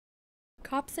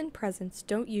Cops and presents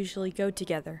don't usually go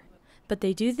together, but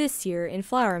they do this year in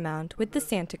Flower Mound with the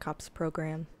Santa Cops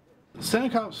program. The Santa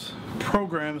Cops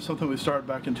program is something we started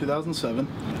back in 2007.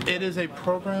 It is a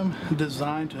program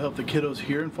designed to help the kiddos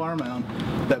here in Flower Mound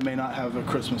that may not have a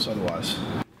Christmas otherwise.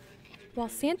 While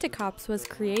Santa Cops was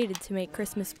created to make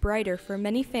Christmas brighter for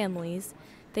many families,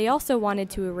 they also wanted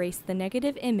to erase the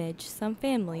negative image some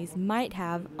families might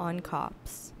have on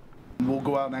cops. We'll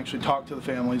go out and actually talk to the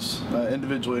families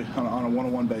individually on a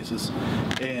one-on-one basis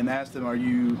and ask them, are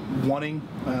you wanting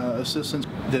assistance?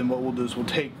 Then what we'll do is we'll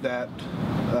take that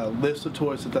list of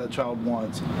toys that child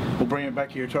wants, we'll bring it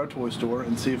back here to our toy store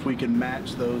and see if we can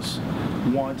match those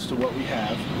wants to what we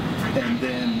have, and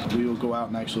then we will go out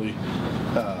and actually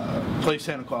play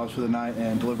Santa Claus for the night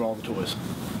and deliver all the toys.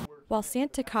 While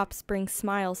Santa Cops brings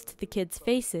smiles to the kids'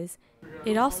 faces,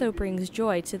 it also brings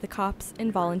joy to the cops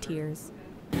and volunteers.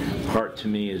 Part to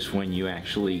me is when you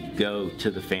actually go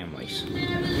to the families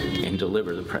and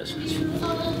deliver the presents.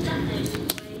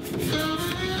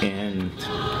 And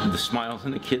the smiles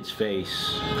on the kid's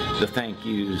face, the thank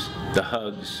yous, the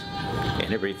hugs,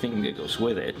 and everything that goes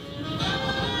with it.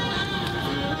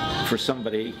 For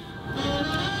somebody,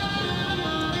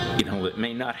 you know, that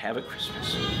may not have a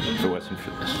Christmas if it wasn't for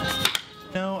this.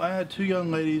 I had two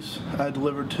young ladies I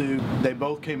delivered to. They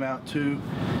both came out too.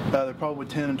 They're probably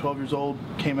 10 and 12 years old.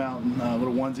 Came out in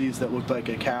little onesies that looked like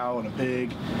a cow and a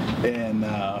pig, and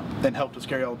helped us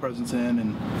carry all the presents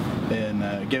in,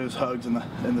 and gave us hugs in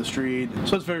the street.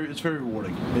 So it's very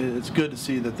rewarding. It's good to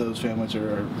see that those families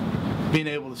are being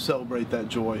able to celebrate that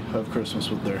joy of Christmas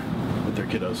with their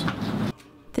kiddos.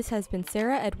 This has been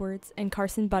Sara Edwards and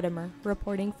Carson Budemer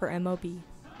reporting for MOB.